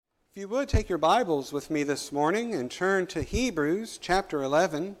If you would, take your Bibles with me this morning and turn to Hebrews chapter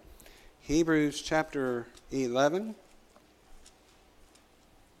 11. Hebrews chapter 11.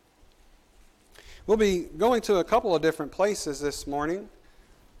 We'll be going to a couple of different places this morning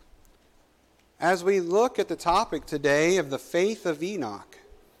as we look at the topic today of the faith of Enoch.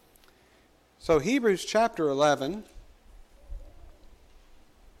 So Hebrews chapter 11.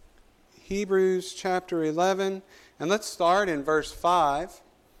 Hebrews chapter 11. And let's start in verse 5.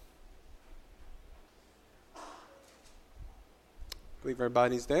 I believe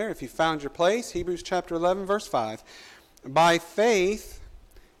everybody's there. If you found your place, Hebrews chapter 11, verse 5. By faith,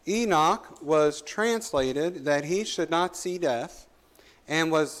 Enoch was translated that he should not see death,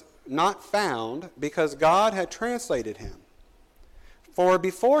 and was not found because God had translated him. For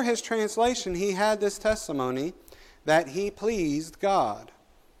before his translation he had this testimony that he pleased God.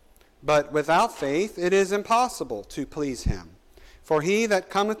 But without faith it is impossible to please him. For he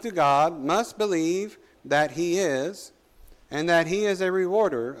that cometh to God must believe that he is, and that he is a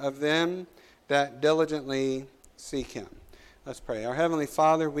rewarder of them that diligently seek him. Let's pray. Our Heavenly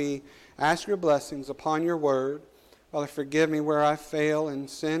Father, we ask your blessings upon your word. Father, forgive me where I fail and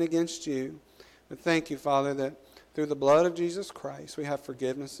sin against you. But thank you, Father, that through the blood of Jesus Christ we have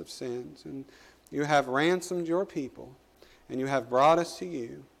forgiveness of sins. And you have ransomed your people, and you have brought us to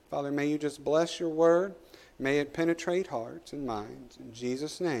you. Father, may you just bless your word. May it penetrate hearts and minds. In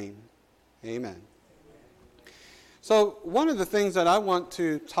Jesus' name, amen. So one of the things that I want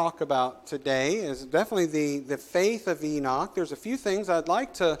to talk about today is definitely the faith of Enoch. There's a few things I'd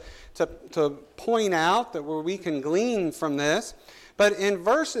like to point out that where we can glean from this. But in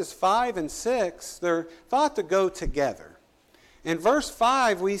verses 5 and 6, they're thought to go together. In verse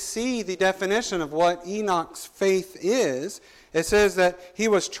 5, we see the definition of what Enoch's faith is. It says that he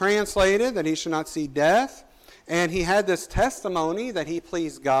was translated, that he should not see death. And he had this testimony that he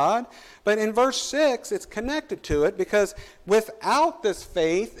pleased God. But in verse 6, it's connected to it because without this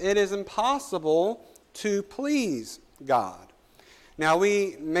faith, it is impossible to please God. Now,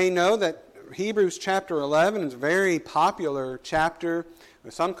 we may know that Hebrews chapter 11 is a very popular chapter.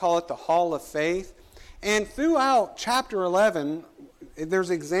 Some call it the Hall of Faith. And throughout chapter 11,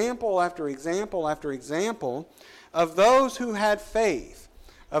 there's example after example after example of those who had faith,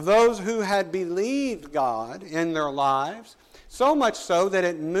 of those who had believed God in their lives, so much so that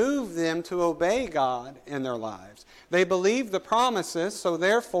it moved them to obey God in their lives. They believed the promises, so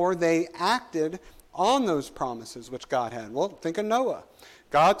therefore they acted on those promises which God had. Well, think of Noah.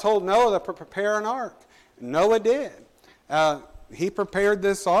 God told Noah to prepare an ark. Noah did. He prepared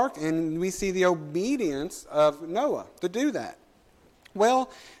this ark, and we see the obedience of Noah to do that.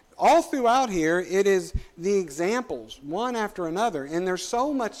 Well, all throughout here, it is the examples, one after another. And there's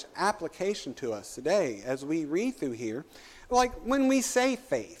so much application to us today as we read through here. Like when we say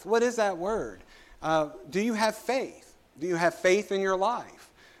faith, what is that word? Do you have faith? Do you have faith in your life?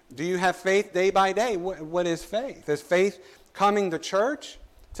 Do you have faith day by day? What is faith? Is faith coming to church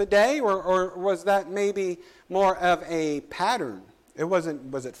today? Or was that maybe more of a pattern? Was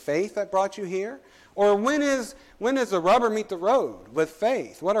it faith that brought you here? Or when does the rubber meet the road with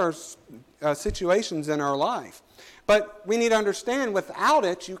faith? What are situations in our life? But we need to understand, without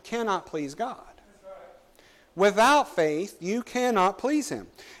it, you cannot please God. Without faith, you cannot please him.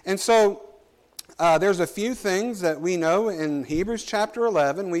 And so there's a few things that we know in Hebrews chapter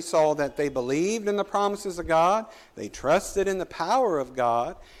 11. We saw that they believed in the promises of God, they trusted in the power of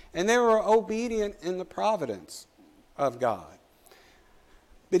God, and they were obedient in the providence of God.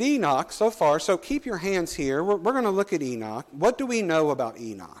 But Enoch, so far, so keep your hands here. We're going to look at Enoch. What do we know about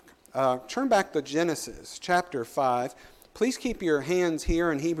Enoch? Turn back to Genesis chapter 5. Please keep your hands here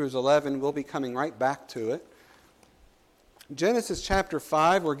in Hebrews 11. We'll be coming right back to it. Genesis chapter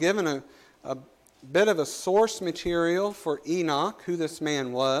 5, we're given a bit of a source material for Enoch, who this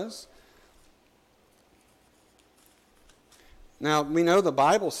man was. Now, we know the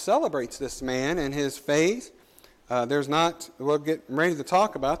Bible celebrates this man and his faith. We'll get ready to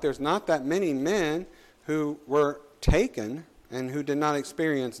talk about, there's not that many men who were taken and who did not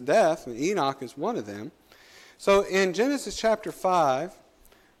experience death, and Enoch is one of them. So in Genesis chapter 5,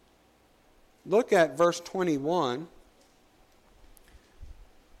 look at verse 21.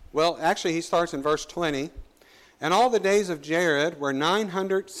 Well, actually he starts in verse 20. And all the days of Jared were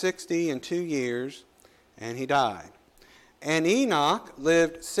 962 years, and he died. And Enoch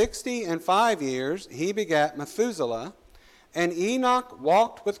lived 65 years. He begat Methuselah. And Enoch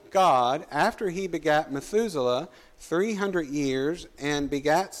walked with God after he begat Methuselah 300 years, and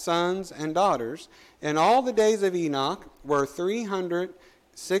begat sons and daughters. And all the days of Enoch were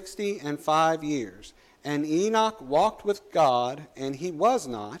 365 years. And Enoch walked with God, and he was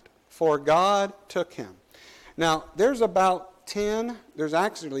not, for God took him. Now, there's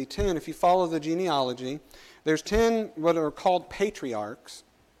actually 10, if you follow the genealogy, there's 10 what are called patriarchs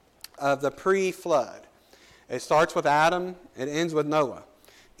of the pre-flood. It starts with Adam, it ends with Noah.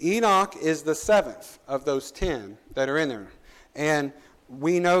 Enoch is the 7th of those 10 that are in there. And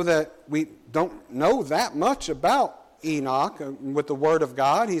we know that we don't know that much about Enoch with the Word of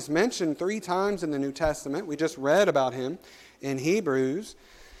God. He's mentioned 3 times in the New Testament. We just read about him in Hebrews.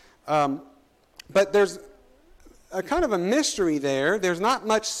 But there's a kind of a mystery there. There's not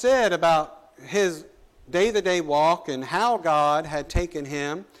much said about his day-to-day walk and how God had taken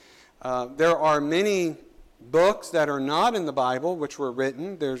him. There are many books that are not in the Bible which were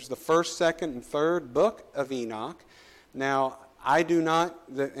written. There's the 1st, 2nd, and 3rd book of Enoch. Now, I do not,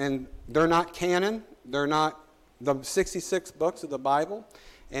 and they're not canon. They're not the 66 books of the Bible.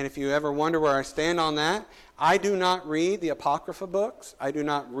 And if you ever wonder where I stand on that, I do not read the Apocrypha books. I do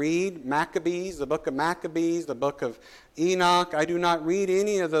not read Maccabees, the book of Maccabees, the book of Enoch. I do not read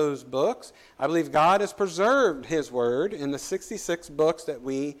any of those books. I believe God has preserved His Word in the 66 books that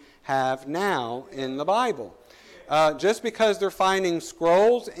we have now in the Bible. Just because they're finding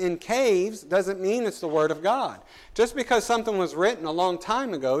scrolls in caves doesn't mean it's the Word of God. Just because something was written a long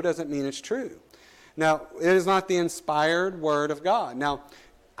time ago doesn't mean it's true. Now, it is not the inspired Word of God. Now,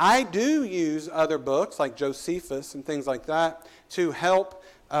 I do use other books like Josephus and things like that to help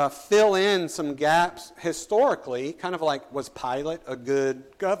fill in some gaps historically, kind of like, was Pilate a good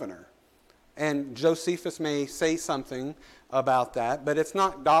governor? And Josephus may say something about that, but it's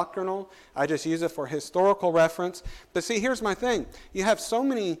not doctrinal. I just use it for historical reference. But see, here's my thing. You have so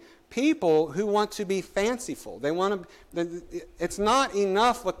many people who want to be fanciful. They want to. It's not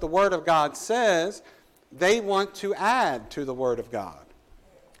enough what the Word of God says. They want to add to the Word of God.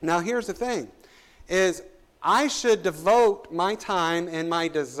 Now, here's the thing, is I should devote my time and my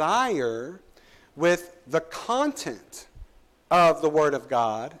desire with the content of the Word of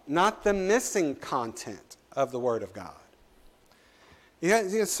God, not the missing content of the Word of God. You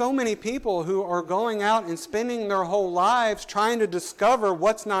have so many people who are going out and spending their whole lives trying to discover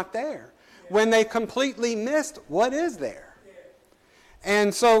what's not there when they completely missed what is there.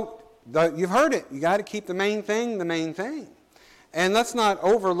 And so, you've heard it. You got to keep the main thing the main thing. And let's not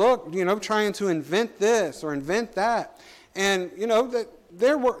overlook, trying to invent this or invent that. And, that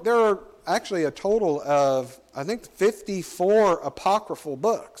there are actually a total of, I think, 54 apocryphal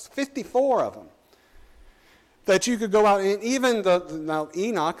books. 54 of them. That you could go out and even now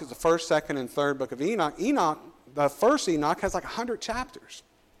Enoch is the 1st, 2nd, and 3rd book of Enoch. The first Enoch has like 100 chapters.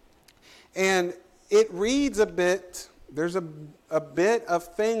 And it reads a bit, there's a bit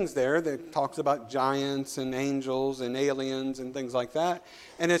of things there that talks about giants and angels and aliens and things like that.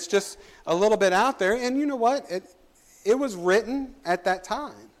 And it's just a little bit out there. And you know what? It was written at that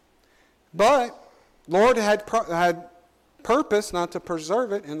time. But Lord had purpose not to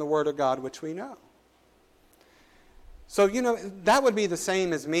preserve it in the Word of God, which we know. So, that would be the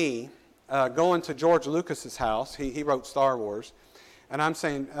same as me going to George Lucas's house. He wrote Star Wars. And I'm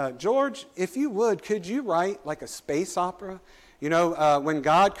saying, George, if you would, could you write like a space opera? When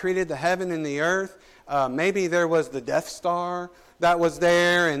God created the heaven and the earth, maybe there was the Death Star that was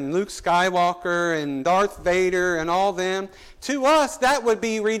there, and Luke Skywalker and Darth Vader and all them. To us, that would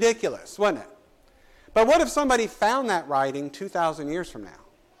be ridiculous, wouldn't it? But what if somebody found that writing 2,000 years from now?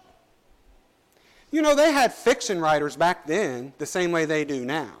 They had fiction writers back then the same way they do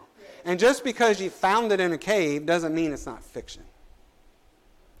now. And just because you found it in a cave doesn't mean it's not fiction.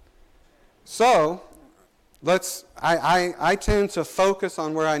 So, I tend to focus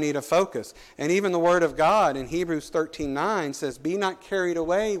on where I need to focus. And even the Word of God in Hebrews 13:9 says, "Be not carried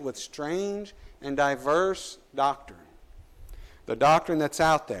away with strange and diverse doctrine." The doctrine that's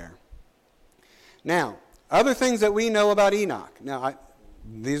out there. Now, other things that we know about Enoch. Now,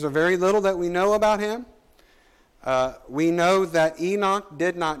 these are very little that we know about him. We know that Enoch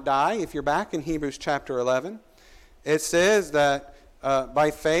did not die. If you're back in Hebrews chapter 11, it says that by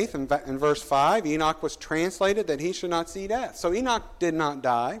faith, in verse 5, Enoch was translated that he should not see death. So Enoch did not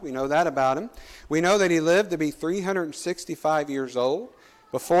die. We know that about him. We know that he lived to be 365 years old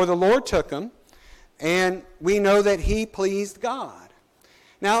before the Lord took him. And we know that he pleased God.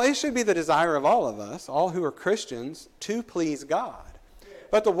 Now, it should be the desire of all of us, all who are Christians, to please God.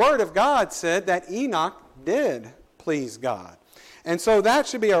 But the Word of God said that Enoch did please God. And so that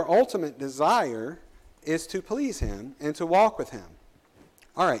should be our ultimate desire, is to please Him and to walk with Him.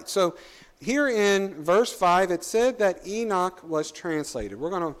 All right, so here in verse 5, it said that Enoch was translated.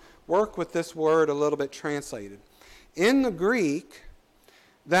 We're going to work with this word a little bit, translated. In the Greek,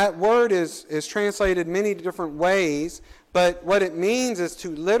 that word is translated many different ways, But what it means is to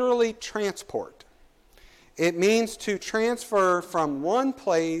literally transport. It means to transfer from one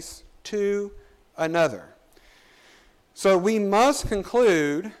place to another. So we must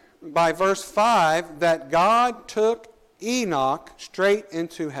conclude by verse 5 that God took Enoch straight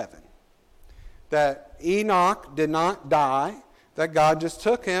into heaven. That Enoch did not die, that God just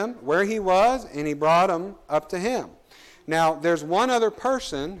took him where he was and he brought him up to him. Now, there's one other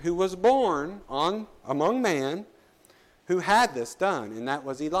person who was born among man who had this done, and that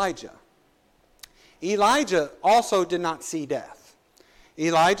was Elijah. Elijah also did not see death.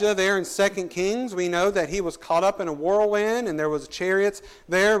 Elijah, there in 2 Kings, we know that he was caught up in a whirlwind, and there was chariots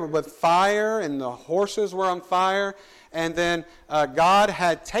there with fire, and the horses were on fire, and then God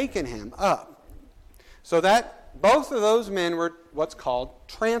had taken him up. So that both of those men were what's called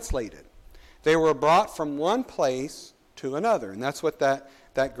translated. They were brought from one place to another, and that's what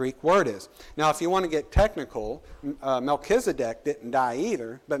that Greek word is. Now, if you want to get technical, Melchizedek didn't die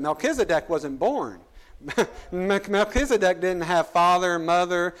either, but Melchizedek wasn't born. Melchizedek didn't have father,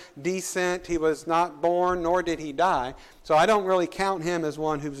 mother, descent. He was not born, nor did he die. So I don't really count him as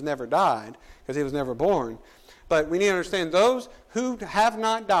one who's never died, because he was never born. But we need to understand those who have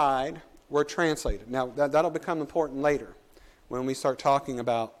not died were translated. Now, that'll become important later when we start talking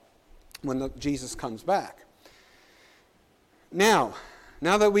about when Jesus comes back. Now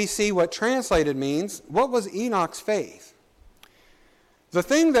that we see what translated means, what was Enoch's faith? The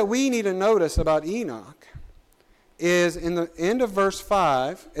thing that we need to notice about Enoch is in the end of verse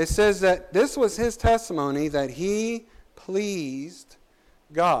 5, it says that this was his testimony that he pleased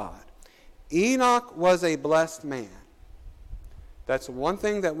God. Enoch was a blessed man. That's one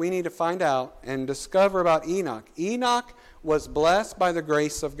thing that we need to find out and discover about Enoch. Enoch was blessed by the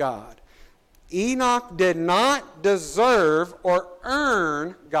grace of God. Enoch did not deserve or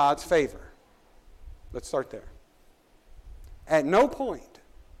earn God's favor. Let's start there. At no point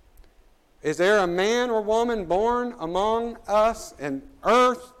is there a man or woman born among us and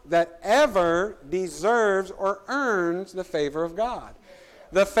earth that ever deserves or earns the favor of God.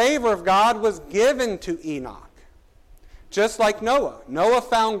 The favor of God was given to Enoch. Just like Noah. Noah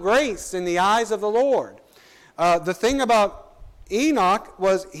found grace in the eyes of the Lord. The thing about Enoch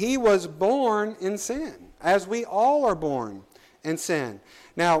was he was born in sin, as we all are born in sin.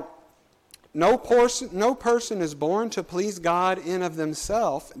 Now, no person is born to please God in of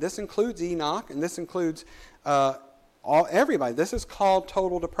themselves. This includes Enoch, and this includes everybody. This is called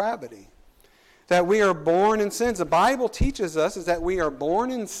total depravity. That we are born in sins. The Bible teaches us is that we are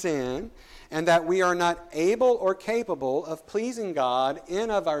born in sin, and that we are not able or capable of pleasing God in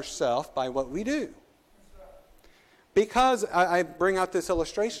of ourselves by what we do. Because I bring out this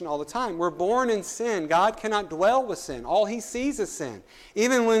illustration all the time. We're born in sin. God cannot dwell with sin. All he sees is sin.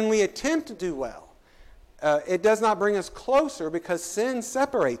 Even when we attempt to do well, it does not bring us closer because sin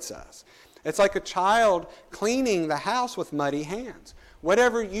separates us. It's like a child cleaning the house with muddy hands.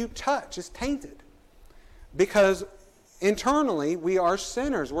 Whatever you touch is tainted. Because internally, we are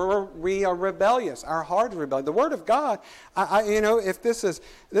sinners. We are rebellious. Our heart is rebellious. The Word of God, if this is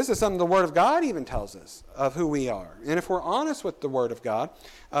something the Word of God even tells us of who we are. And if we're honest with the Word of God,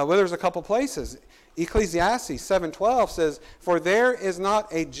 there's a couple places. Ecclesiastes 7:12 says, "For there is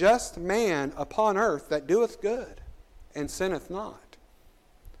not a just man upon earth that doeth good, and sinneth not."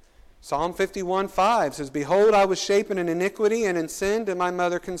 Psalm 51:5 says, "Behold, I was shapen in iniquity, and in sin did my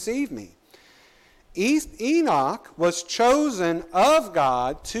mother conceive me." Enoch was chosen of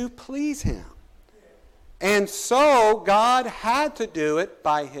God to please him. And so God had to do it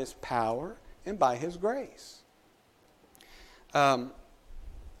by his power and by his grace.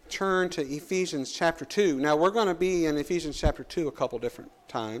 Turn to Ephesians chapter 2. Now we're going to be in Ephesians chapter 2 a couple different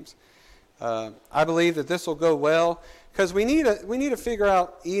times. I believe that this will go well because we need to figure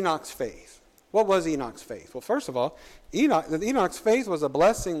out Enoch's faith. What was Enoch's faith? Well, first of all, Enoch's faith was a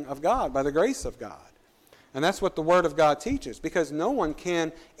blessing of God by the grace of God. And that's what the Word of God teaches, because no one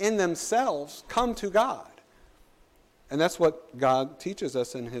can in themselves come to God. And that's what God teaches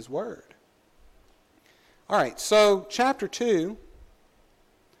us in His Word. All right, so chapter 2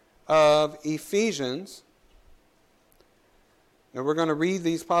 of Ephesians. Now we're going to read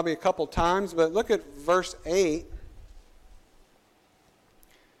these probably a couple times, but look at verse 8.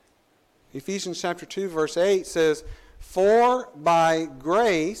 Ephesians chapter 2, verse 8 says, "For by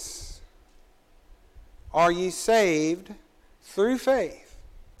grace are ye saved through faith,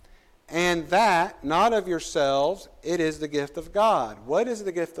 and that not of yourselves, it is the gift of God." What is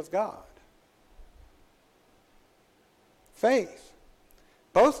the gift of God? Faith.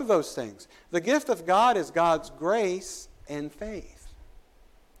 Both of those things. The gift of God is God's grace and faith.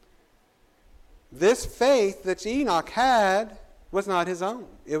 this faith that Enoch had was not his own.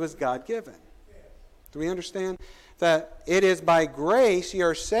 It was God-given. Do we understand that it is by grace ye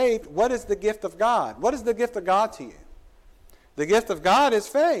are saved? What is the gift of God? What is the gift of God to you? The gift of God is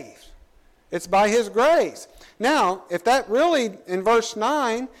faith. It's by His grace. Now, if that really, in verse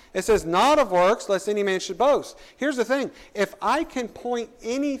 9, it says, not of works, lest any man should boast. Here's the thing. If I can point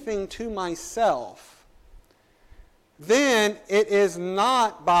anything to myself, then it is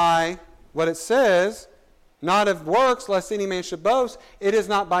not by what it says, not of works, lest any man should boast. It is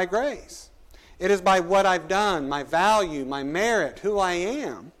not by grace. It is by what I've done, my value, my merit, who I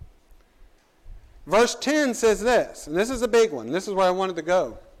am. Verse 10 says this, and this is a big one. This is where I wanted to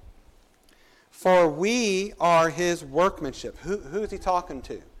go. For we are His workmanship. Who is He talking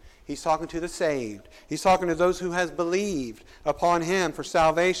to? He's talking to the saved. He's talking to those who has believed upon Him for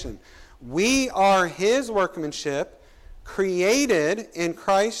salvation. We are His workmanship, created in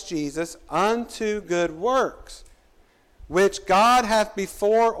Christ Jesus unto good works, which God hath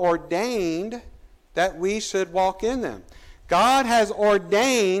before ordained that we should walk in them. God has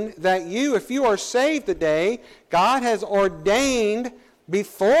ordained that you, if you are saved today, God has ordained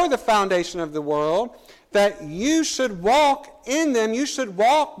before the foundation of the world that you should walk in them. You should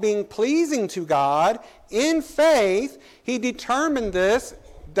walk being pleasing to God in faith. He determined this,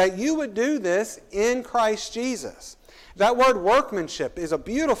 that you would do this in Christ Jesus. That word workmanship is a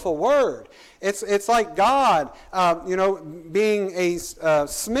beautiful word. It's like God, being a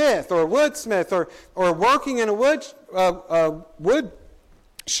smith or a woodsmith or working in a wood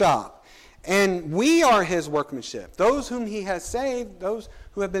shop. And we are His workmanship. Those whom He has saved, those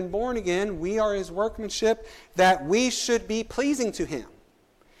who have been born again, we are His workmanship, that we should be pleasing to Him.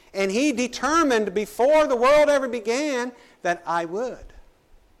 And He determined before the world ever began that I would.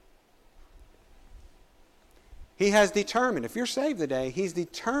 He has determined, if you're saved today, He's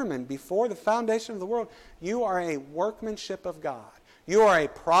determined before the foundation of the world, you are a workmanship of God. You are a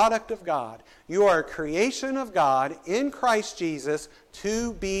product of God. You are a creation of God in Christ Jesus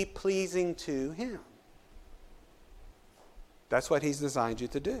to be pleasing to Him. That's what He's designed you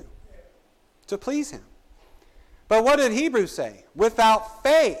to do, to please Him. But what did Hebrews say? Without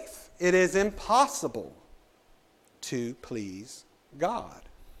faith, it is impossible to please God.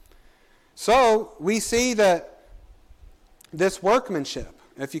 So we see that this workmanship,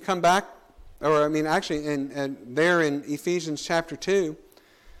 if you come back, there in Ephesians chapter 2,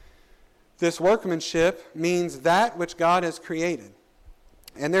 this workmanship means that which God has created.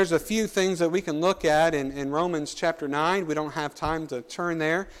 And there's a few things that we can look at in Romans chapter 9. We don't have time to turn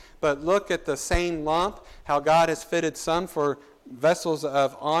there, but look at the same lump, how God has fitted some for vessels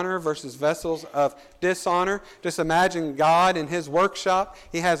of honor versus vessels of dishonor. Just imagine God in His workshop.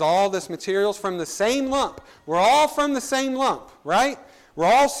 He has all this materials from the same lump. We're all from the same lump, right? We're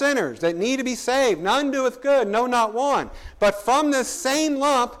all sinners that need to be saved. None doeth good, no, not one. But from this same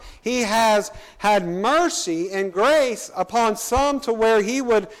lump, He has had mercy and grace upon some to where He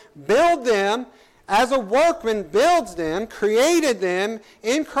would build them as a workman builds them, created them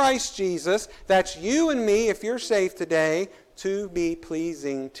in Christ Jesus. That's you and me, if you're saved today, to be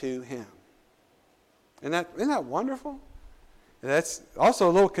pleasing to Him. Isn't that wonderful? That's also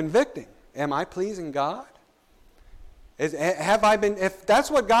a little convicting. Am I pleasing God? If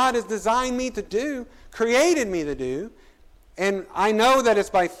that's what God has designed me to do, created me to do, and I know that it's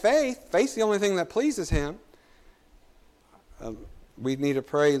by faith, faith's the only thing that pleases Him, we need to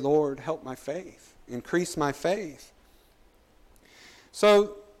pray, Lord, help my faith, increase my faith.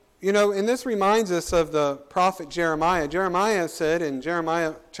 So, and this reminds us of the prophet Jeremiah. Jeremiah said in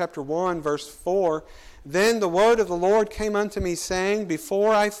Jeremiah chapter 1, verse 4, Then the word of the Lord came unto me, saying,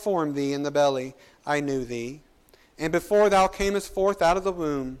 Before I formed thee in the belly, I knew thee. And before thou camest forth out of the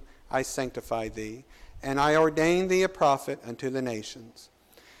womb, I sanctified thee. And I ordained thee a prophet unto the nations.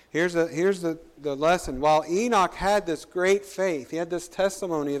 Here's the lesson. While Enoch had this great faith, he had this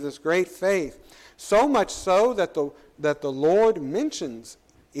testimony of this great faith, so much so that the Lord mentions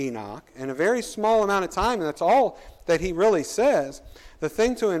Enoch in a very small amount of time, and that's all that He really says. The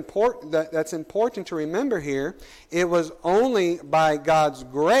thing that's important to remember here, it was only by God's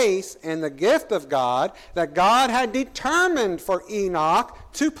grace and the gift of God that God had determined for Enoch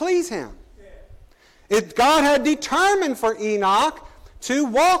to please Him. God had determined for Enoch to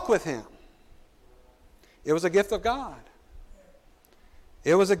walk with Him. It was a gift of God.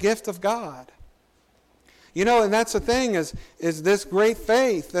 It was a gift of God. And that's the thing, is this great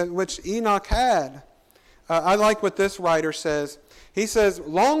faith that which Enoch had. I like what this writer says. He says,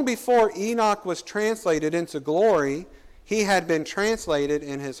 long before Enoch was translated into glory, he had been translated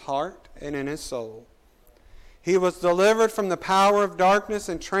in his heart and in his soul. He was delivered from the power of darkness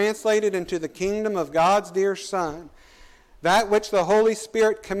and translated into the kingdom of God's dear Son. That which the Holy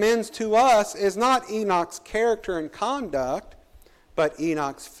Spirit commends to us is not Enoch's character and conduct, but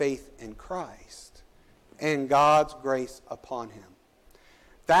Enoch's faith in Christ and God's grace upon him.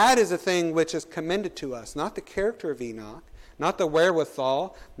 That is a thing which is commended to us, not the character of Enoch, not the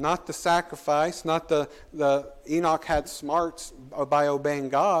wherewithal, not the sacrifice, not the Enoch had smarts by obeying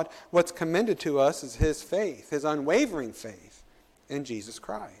God. What's commended to us is his faith, his unwavering faith in Jesus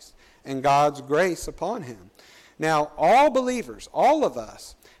Christ and God's grace upon him. Now, all believers, all of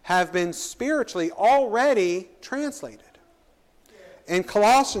us, have been spiritually already translated. In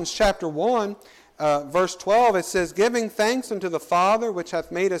Colossians chapter 1, verse 12, it says, "Giving thanks unto the Father, which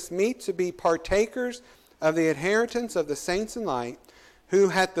hath made us meet to be partakers of the inheritance of the saints in light, who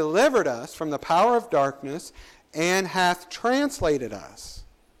hath delivered us from the power of darkness, and hath translated us."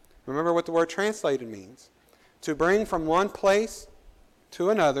 Remember what the word translated means. To bring from one place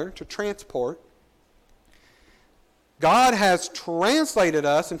to another, to transport. God has translated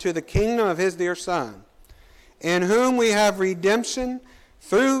us into the kingdom of his dear Son, in whom we have redemption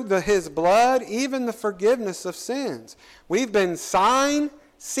through his blood, even the forgiveness of sins. We've been signed,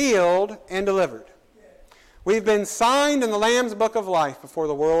 sealed, and delivered. We've been signed in the Lamb's Book of Life before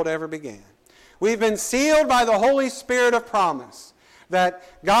the world ever began. We've been sealed by the Holy Spirit of promise that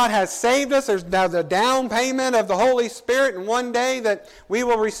God has saved us. There's now the down payment of the Holy Spirit, and one day that we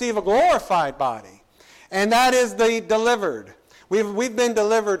will receive a glorified body. And that is the delivered. We've been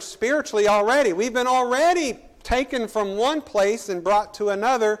delivered spiritually already. We've been already taken from one place and brought to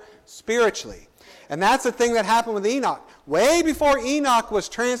another spiritually. And that's the thing that happened with Enoch. Way before Enoch was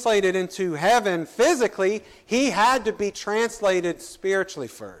translated into heaven physically, he had to be translated spiritually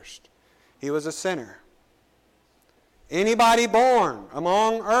first. He was a sinner. Anybody born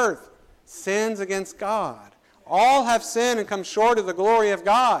among earth sins against God. All have sinned and come short of the glory of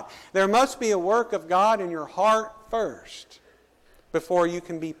God. There must be a work of God in your heart first before you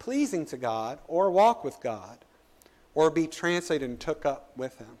can be pleasing to God or walk with God or be translated and took up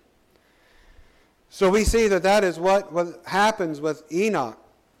with him. So we see that is what happens with Enoch.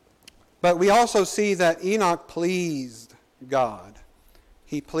 But we also see that Enoch pleased God.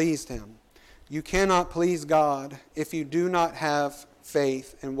 He pleased him. You cannot please God if you do not have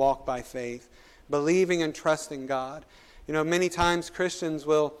faith and walk by faith, believing and trusting God. You know, many times Christians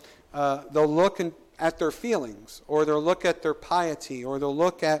they'll look at their feelings, or they'll look at their piety, or they'll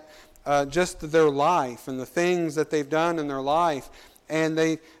look at just their life and the things that they've done in their life. And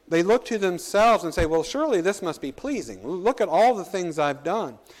they look to themselves and say, well, surely this must be pleasing. Look at all the things I've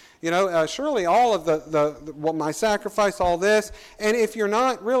done. You know, surely all of my sacrifice, all this. And if you're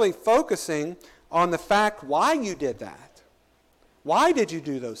not really focusing on the fact why you did that, why did you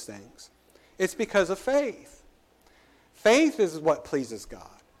do those things? It's because of faith. Faith is what pleases God.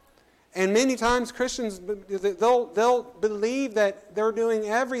 And many times Christians, they'll believe that they're doing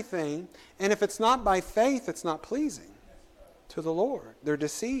everything, and if it's not by faith, it's not pleasing to the Lord. They're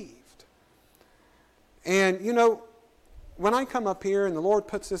deceived. And, you know, when I come up here and the Lord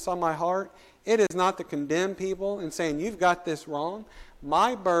puts this on my heart, it is not to condemn people and saying, you've got this wrong.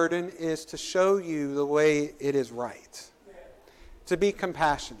 My burden is to show you the way it is right. To be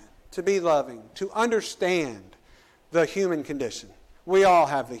compassionate, to be loving, to understand the human condition. We all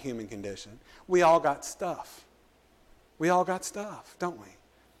have the human condition. We all got stuff. We all got stuff, don't we?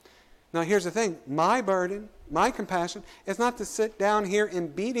 Now here's the thing. My burden, my compassion, is not to sit down here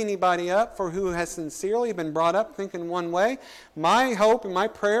and beat anybody up for who has sincerely been brought up thinking one way. My hope and my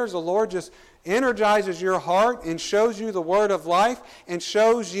prayer is the Lord just energizes your heart and shows you the word of life and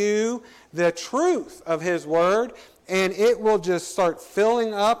shows you the truth of his word, and it will just start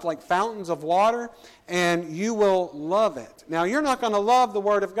filling up like fountains of water, and you will love it. Now, you're not going to love the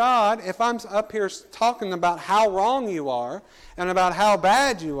Word of God if I'm up here talking about how wrong you are and about how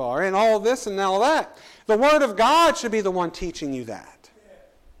bad you are and all this and all that. The Word of God should be the one teaching you that.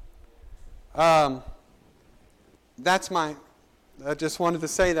 I just wanted to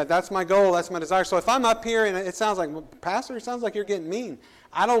say that. That's my goal. That's my desire. So if I'm up here and it sounds like, well, Pastor, it sounds like you're getting mean.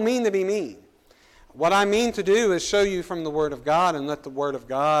 I don't mean to be mean. What I mean to do is show you from the Word of God and let the Word of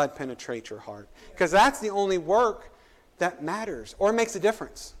God penetrate your heart. Because that's the only work that matters or makes a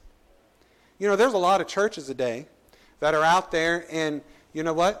difference. You know, there's a lot of churches today that are out there, and you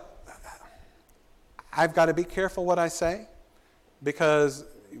know what? I've got to be careful what I say, because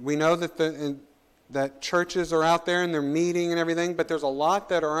we know that that churches are out there and they're meeting and everything, but there's a lot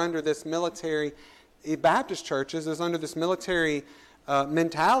that are under this military, Baptist churches is under this military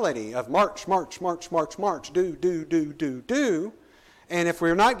mentality of march, march, march, march, march, do. And if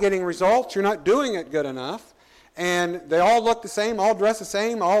we're not getting results, you're not doing it good enough. And they all look the same, all dress the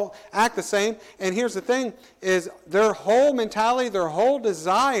same, all act the same. And here's the thing, is their whole mentality, their whole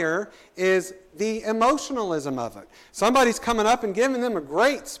desire is the emotionalism of it. Somebody's coming up and giving them a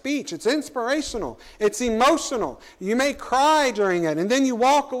great speech. It's inspirational. It's emotional. You may cry during it. And then you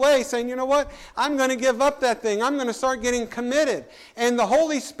walk away saying, you know what? I'm going to give up that thing. I'm going to start getting committed. And the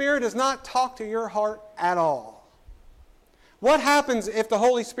Holy Spirit does not talk to your heart at all. What happens if the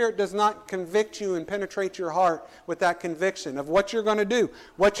Holy Spirit does not convict you and penetrate your heart with that conviction of what you're going to do?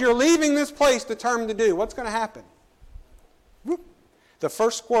 What you're leaving this place determined to do? What's going to happen? Whoop. The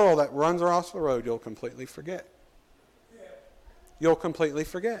first squirrel that runs across the road, you'll completely forget. You'll completely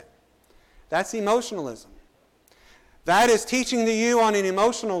forget. That's emotionalism. That is teaching to you on an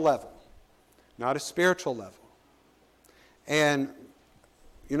emotional level, not a spiritual level. And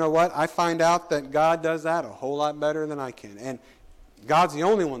you know what? I find out that God does that a whole lot better than I can. And God's the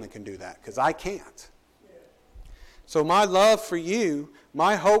only one that can do that, because I can't. So my love for you,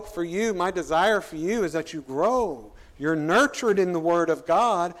 my hope for you, my desire for you is that you grow. You're nurtured in the Word of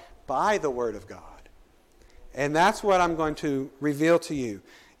God by the Word of God. And that's what I'm going to reveal to you.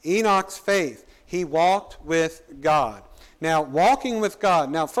 Enoch's faith, he walked with God. Now, walking with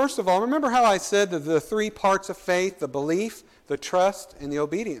God. Now, first of all, remember how I said that the three parts of faith, the belief, the trust, and the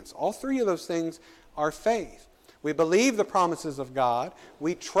obedience. All three of those things are faith. We believe the promises of God.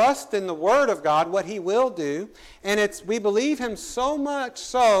 We trust in the Word of God, what He will do. And we believe Him so much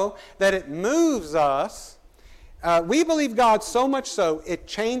so that it moves us. We believe God so much so, it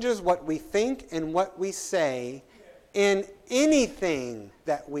changes what we think and what we say in anything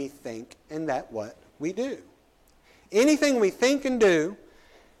that we think and that what we do. Anything we think and do,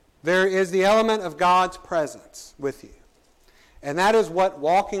 there is the element of God's presence with you. And that is what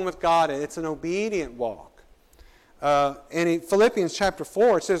walking with God is. It's an obedient walk. And in Philippians chapter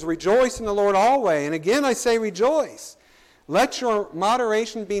 4, it says, rejoice in the Lord always. And again I say rejoice. Let your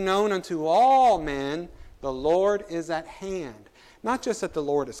moderation be known unto all men. The Lord is at hand. Not just that the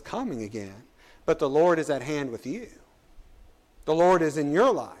Lord is coming again, but the Lord is at hand with you. The Lord is in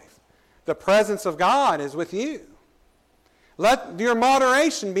your life. The presence of God is with you. Let your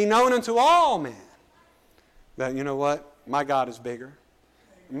moderation be known unto all men. That, you know what? My God is bigger.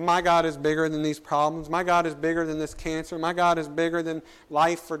 My God is bigger than these problems. My God is bigger than this cancer. My God is bigger than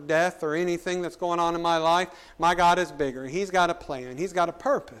life or death or anything that's going on in my life. My God is bigger. He's got a plan. He's got a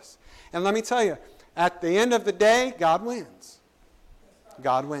purpose. And let me tell you, at the end of the day, God wins.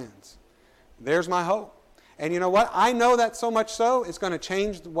 God wins. There's my hope. And you know what? I know that so much so, it's going to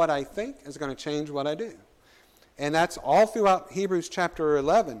change what I think. It's going to change what I do. And that's all throughout Hebrews chapter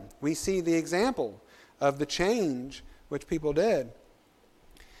 11. We see the example of the change which people did.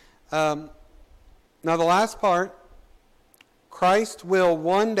 Now the last part, Christ will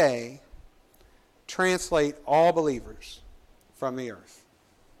one day translate all believers from the earth.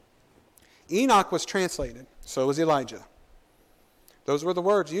 Enoch was translated. So was Elijah. Those were the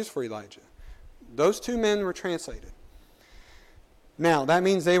words used for Elijah. Those two men were translated. Now, that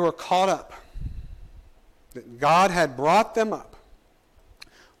means they were caught up. That God had brought them up.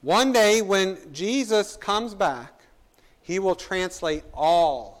 One day when Jesus comes back, He will translate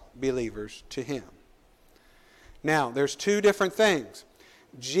all believers to Him. Now, there's two different things.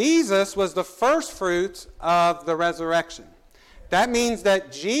 Jesus was the first fruits of the resurrection. That means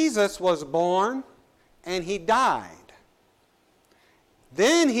that Jesus was born and He died.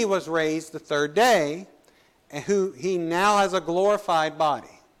 Then He was raised the third day, and He now has a glorified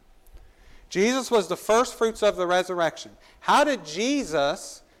body. Jesus was the first fruits of the resurrection. How did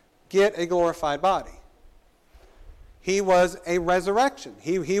Jesus get a glorified body? He was a resurrection.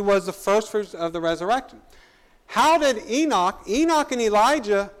 He was the first fruits of the resurrection. How did Enoch and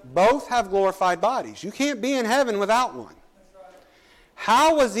Elijah both have glorified bodies? You can't be in heaven without one.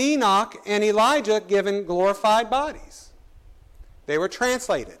 How was Enoch and Elijah given glorified bodies? They were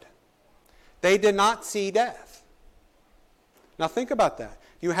translated. They did not see death. Now think about that.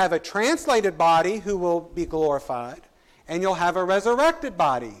 You have a translated body who will be glorified, and you'll have a resurrected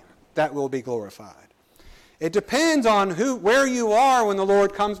body that will be glorified. It depends on where you are when the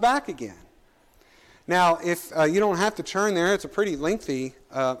Lord comes back again. Now, if you don't have to turn there, it's a pretty lengthy.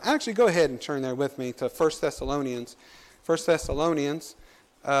 Actually, go ahead and turn there with me to 1 Thessalonians. 1 Thessalonians,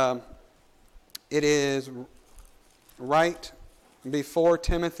 it is right before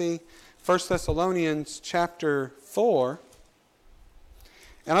Timothy. 1 Thessalonians chapter 4.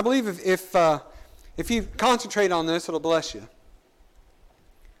 And I believe if you concentrate on this, it'll bless you.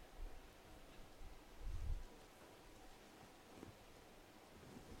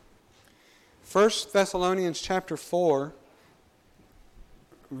 First Thessalonians chapter 4,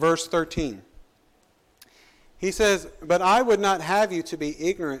 verse 13. He says, "But I would not have you to be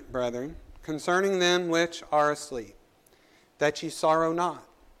ignorant, brethren, concerning them which are asleep, that ye sorrow not,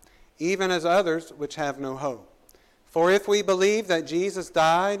 even as others which have no hope. For if we believe that Jesus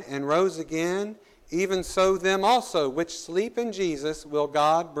died and rose again, even so them also which sleep in Jesus will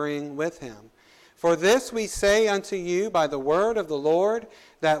God bring with him. For this we say unto you by the word of the Lord,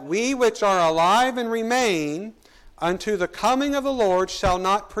 that we which are alive and remain unto the coming of the Lord shall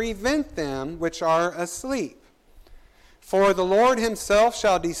not prevent them which are asleep. For the Lord himself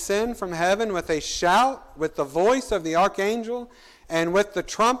shall descend from heaven with a shout, with the voice of the archangel, and with the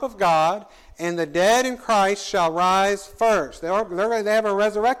trump of God, and the dead in Christ shall rise first." They have a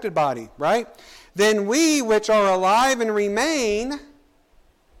resurrected body, right? "Then we which are alive and remain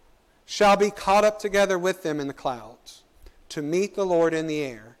shall be caught up together with them in the clouds, to meet the Lord in the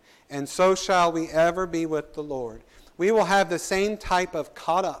air. And so shall we ever be with the Lord." We will have the same type of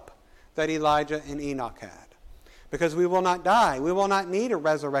caught up that Elijah and Enoch had. Because we will not die. We will not need a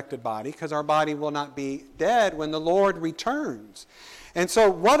resurrected body, because our body will not be dead when the Lord returns. And so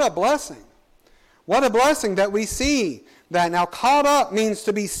what a blessing. What a blessing that we see that now caught up means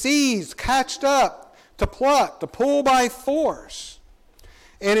to be seized, catched up, to pluck, to pull by force.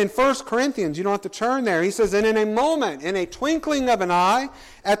 And in 1 Corinthians, you don't have to turn there, he says, "And in a moment, in a twinkling of an eye,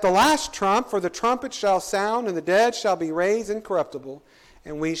 at the last trump, for the trumpet shall sound, and the dead shall be raised incorruptible,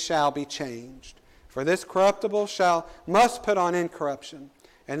 and we shall be changed. For this corruptible must put on incorruption,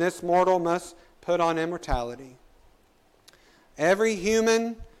 and this mortal must put on immortality." Every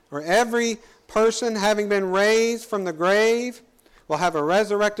human, or every person having been raised from the grave, will have a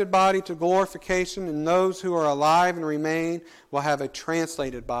resurrected body to glorification, and those who are alive and remain will have a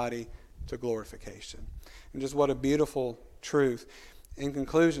translated body to glorification. And just what a beautiful truth. In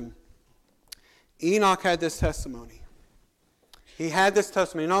conclusion, Enoch had this testimony. He had this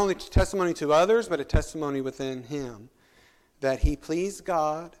testimony, not only testimony to others, but a testimony within him, that he pleased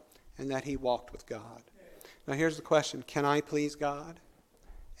God and that he walked with God. Now here's the question: can I please God?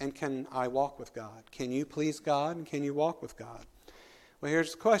 And can I walk with God? Can you please God and can you walk with God? Well,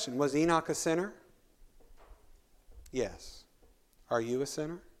 here's the question. Was Enoch a sinner? Yes. Are you a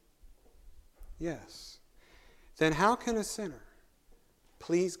sinner? Yes. Then how can a sinner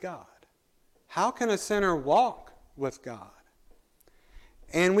please God? How can a sinner walk with God?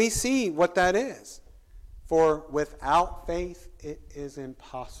 And we see what that is. For without faith it is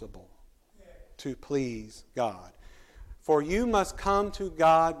impossible to please God. For you must come to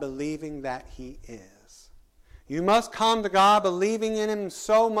God believing that he is. You must come to God believing in him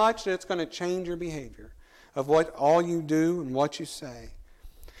so much that it's going to change your behavior of what all you do and what you say.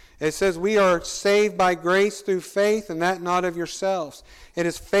 It says we are saved by grace through faith, and that not of yourselves. It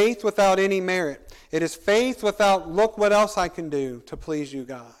is faith without any merit. It is faith without, look what else I can do to please you,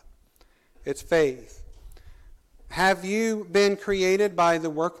 God. It's faith. Have you been created by the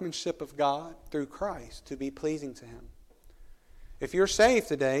workmanship of God through Christ to be pleasing to him? If you're saved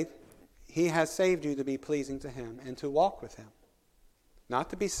today, he has saved you to be pleasing to him and to walk with him, not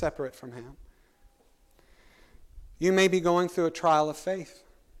to be separate from him. You may be going through a trial of faith.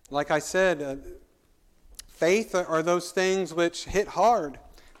 Like I said, faith are those things which hit hard.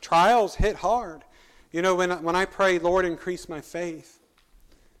 Trials hit hard. You know, when I pray, "Lord, increase my faith,"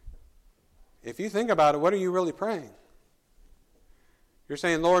 if you think about it, what are you really praying? You're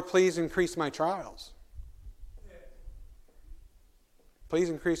saying, "Lord, please increase my trials. Please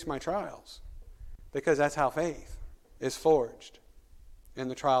increase my trials." Because that's how faith is forged in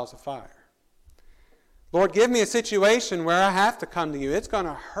the trials of fire. "Lord, give me a situation where I have to come to you. It's going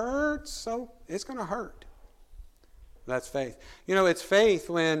to hurt, so it's going to hurt." That's faith. You know, it's faith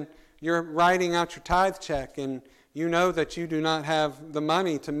when you're writing out your tithe check and you know that you do not have the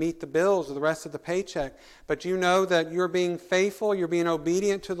money to meet the bills of the rest of the paycheck, but you know that you're being faithful, you're being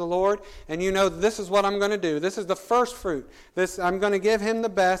obedient to the Lord, and you know this is what I'm going to do. This is the first fruit. I'm going to give him the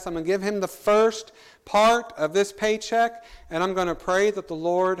best. I'm going to give him the first part of this paycheck, and I'm going to pray that the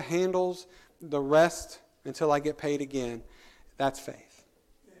Lord handles the rest until I get paid again. That's faith.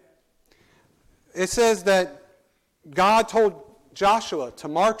 It says that God told Joshua to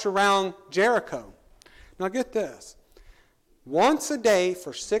march around Jericho. Now get this. Once a day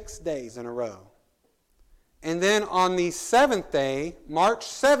for 6 days in a row. And then on the 7th day, march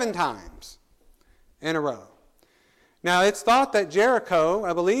 7 times in a row. Now it's thought that Jericho,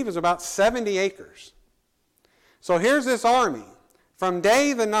 I believe, is about 70 acres. So here's this army from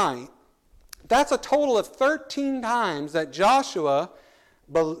day to night. That's a total of 13 times that Joshua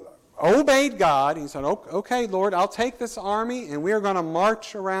obeyed God. He said, "Okay, Lord, I'll take this army and we are going to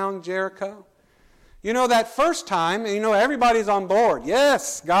march around Jericho." You know, that first time, you know, everybody's on board.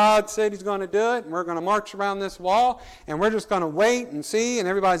 Yes, God said He's going to do it, and we're going to march around this wall, and we're just going to wait and see, and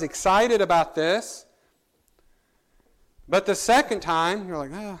everybody's excited about this. But the second time, you're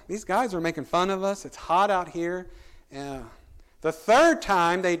like, these guys are making fun of us. It's hot out here. The third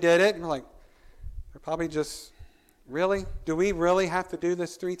time they did it, and we're like, they're probably just, really? Do we really have to do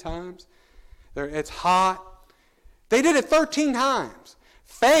this 3 times? It's hot. They did it 13 times.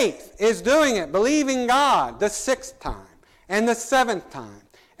 Faith is doing it, believing God, the 6th time, and the 7th time,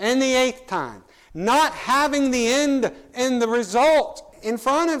 and the 8th time. Not having the end and the result in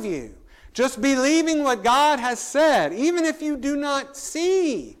front of you. Just believing what God has said, even if you do not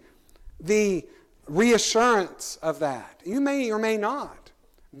see the reassurance of that. You may or may not.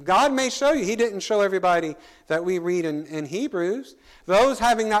 God may show you. He didn't show everybody that we read in Hebrews. Those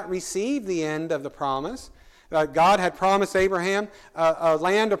having not received the end of the promise. God had promised Abraham a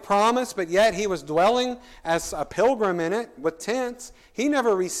land of promise, but yet he was dwelling as a pilgrim in it with tents. He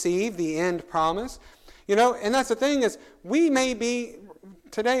never received the end promise. You know, and that's the thing is, we may be,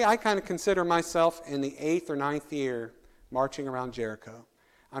 today I kind of consider myself in the 8th or 9th year marching around Jericho.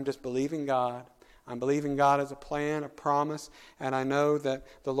 I'm just believing God. I'm believing God has a plan, a promise, and I know that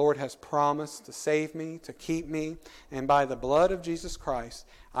the Lord has promised to save me, to keep me, and by the blood of Jesus Christ,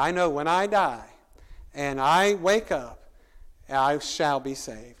 I know when I die, and I wake up, I shall be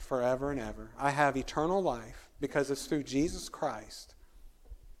saved forever and ever. I have eternal life because it's through Jesus Christ.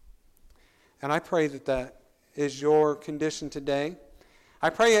 And I pray that that is your condition today. I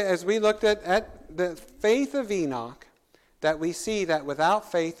pray as we looked at the faith of Enoch, that we see that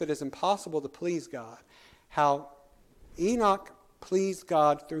without faith it is impossible to please God. How Enoch pleased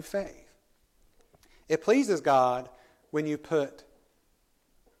God through faith. It pleases God when you put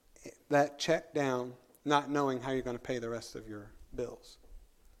that check down, not knowing how you're going to pay the rest of your bills.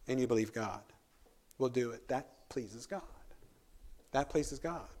 And you believe God will do it. That pleases God. That pleases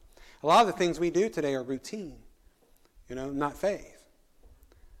God. A lot of the things we do today are routine, not faith.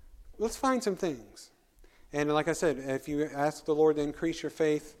 Let's find some things. And like I said, if you ask the Lord to increase your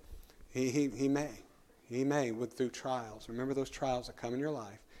faith, He may. He may through trials. Remember those trials that come in your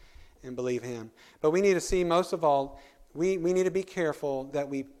life and believe Him. But we need to see, most of all, we need to be careful that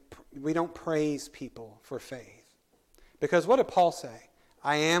we don't praise people for faith. Because what did Paul say?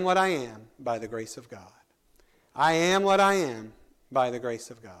 I am what I am by the grace of God. I am what I am by the grace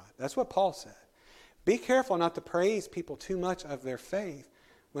of God. That's what Paul said. Be careful not to praise people too much of their faith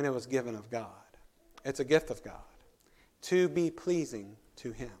when it was given of God. It's a gift of God to be pleasing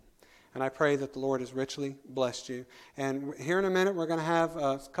to Him. And I pray that the Lord has richly blessed you. And here in a minute, we're going to have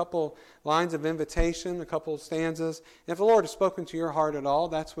a couple lines of invitation, a couple stanzas. If the Lord has spoken to your heart at all,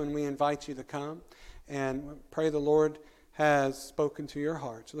 that's when we invite you to come. And pray the Lord has spoken to your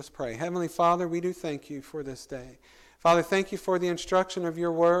heart. So let's pray. Heavenly Father, we do thank you for this day. Father, thank you for the instruction of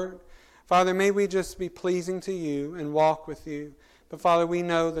your word. Father, may we just be pleasing to you and walk with you. But Father, we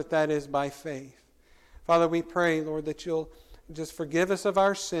know that that is by faith. Father, we pray, Lord, that you'll just forgive us of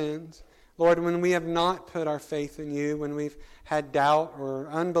our sins. Lord, when we have not put our faith in you, when we've had doubt or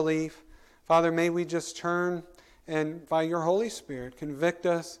unbelief, Father, may we just turn and by your Holy Spirit convict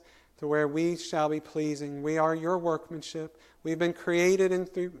us to where we shall be pleasing. We are your workmanship. We've been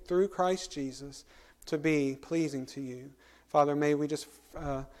created through Christ Jesus to be pleasing to you. Father, may we just,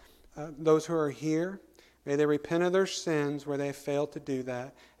 those who are here, may they repent of their sins where they have failed to do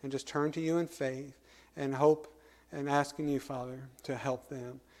that and just turn to you in faith and hope and asking you, Father, to help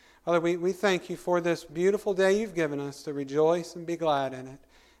them. Father, we thank you for this beautiful day you've given us to rejoice and be glad in it.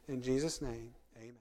 In Jesus' name.